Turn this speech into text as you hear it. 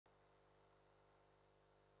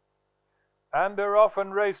And they're off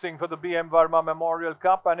and racing for the BM Varma Memorial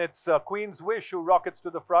Cup, and it's Queen's Wish who rockets to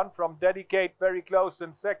the front from Dedicate very close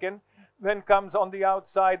in second. Then comes on the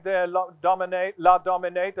outside there La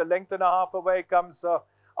Dominate, a length and a half away comes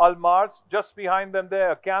Almars. Just behind them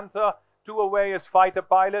there, Cantha. 2 away is Fighter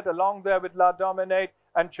Pilot, along there with La Dominate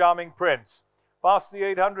and Charming Prince. Past the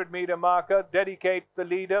 800-meter marker, Dedicate the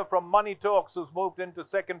leader from Money Talks, who's moved into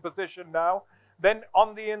second position now. Then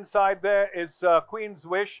on the inside there is Queen's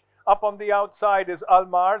Wish. Up on the outside is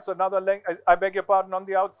Almars, another length, I beg your pardon, on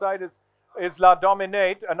the outside is La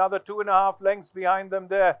Dominate, another 2.5 lengths behind them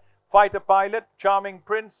there. Fighter Pilot, Charming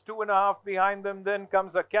Prince, 2.5 behind them, then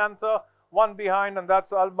comes a Cantha, 1 behind, and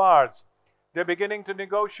that's Almars. They're beginning to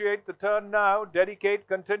negotiate the turn now. Dedicate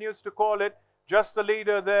continues to call it. Just the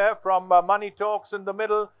leader there from Money Talks in the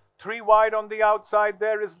middle. 3 wide on the outside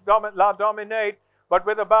there is La Dominate. But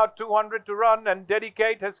with about 200 to run, and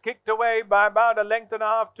Dedicate has kicked away by about 1.5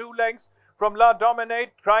 lengths, 2 lengths from La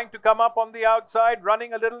Dominate, trying to come up on the outside,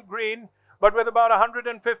 running a little green, but with about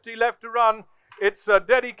 150 left to run, it's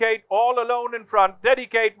Dedicate all alone in front.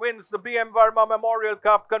 Dedicate wins the BM Varma Memorial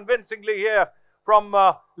Cup convincingly here from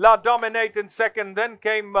La Dominate in second. Then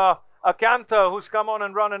came Cantha, who's come on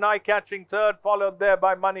and run an eye-catching third, followed there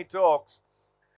by Money Talks.